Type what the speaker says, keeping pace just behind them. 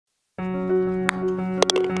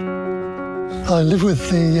I live with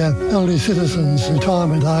the elderly citizens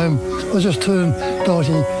retirement home. I just turned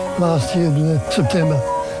 90 last year in September.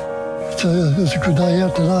 So it was a good day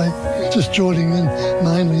out today. Just joining in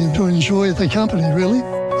mainly to enjoy the company, really.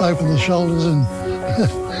 Open the shoulders and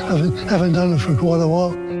haven't done it for quite a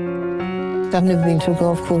while. I've never been to a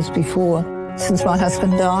golf course before. Since my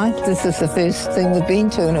husband died, this is the first thing we've been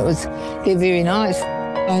to, and it was very nice.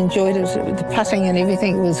 I enjoyed it. The putting and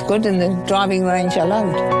everything was good, and the driving range I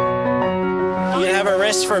loved. You can have a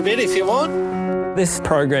rest for a bit if you want. This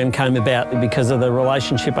program came about because of the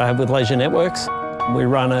relationship I have with Leisure Networks. We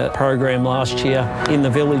run a program last year in the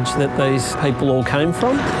village that these people all came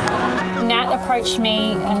from. Nat approached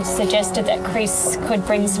me and suggested that Chris could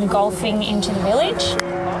bring some golfing into the village.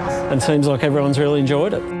 And it seems like everyone's really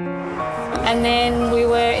enjoyed it. And then we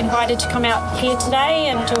were invited to come out here today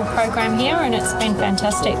and do a program here, and it's been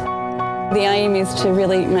fantastic. The aim is to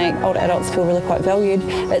really make older adults feel really quite valued.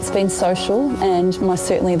 It's been social, and most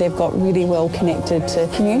certainly they've got really well connected to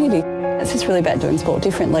community. It's just really about doing sport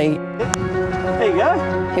differently. There you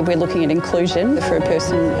go. If we're looking at inclusion for a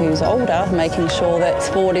person who's older, making sure that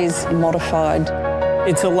sport is modified.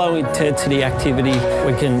 It's a low-intensity activity.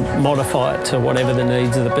 We can modify it to whatever the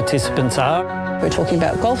needs of the participants are. We're talking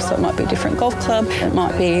about golf, so it might be a different golf club. It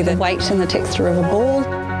might be the weight and the texture of a ball.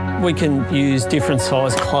 We can use different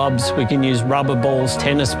size clubs. We can use rubber balls,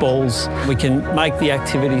 tennis balls. We can make the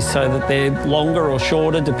activities so that they're longer or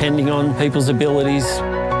shorter depending on people's abilities.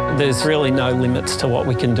 There's really no limits to what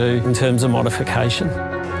we can do in terms of modification.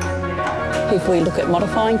 If we look at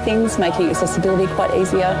modifying things, making accessibility quite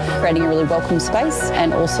easier, creating a really welcome space,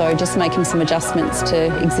 and also just making some adjustments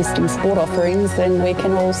to existing sport offerings, then we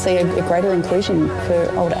can all see a greater inclusion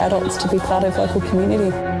for older adults to be part of local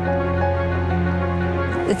community.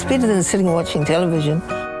 It's better than sitting watching television.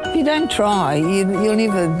 If you don't try, you'll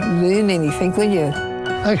never learn anything, will you?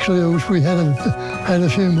 Actually, I wish we had a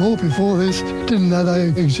few more before this. Didn't know they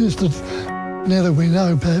existed. Now that we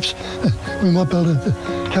know, perhaps we might be able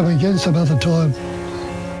to come again some other time.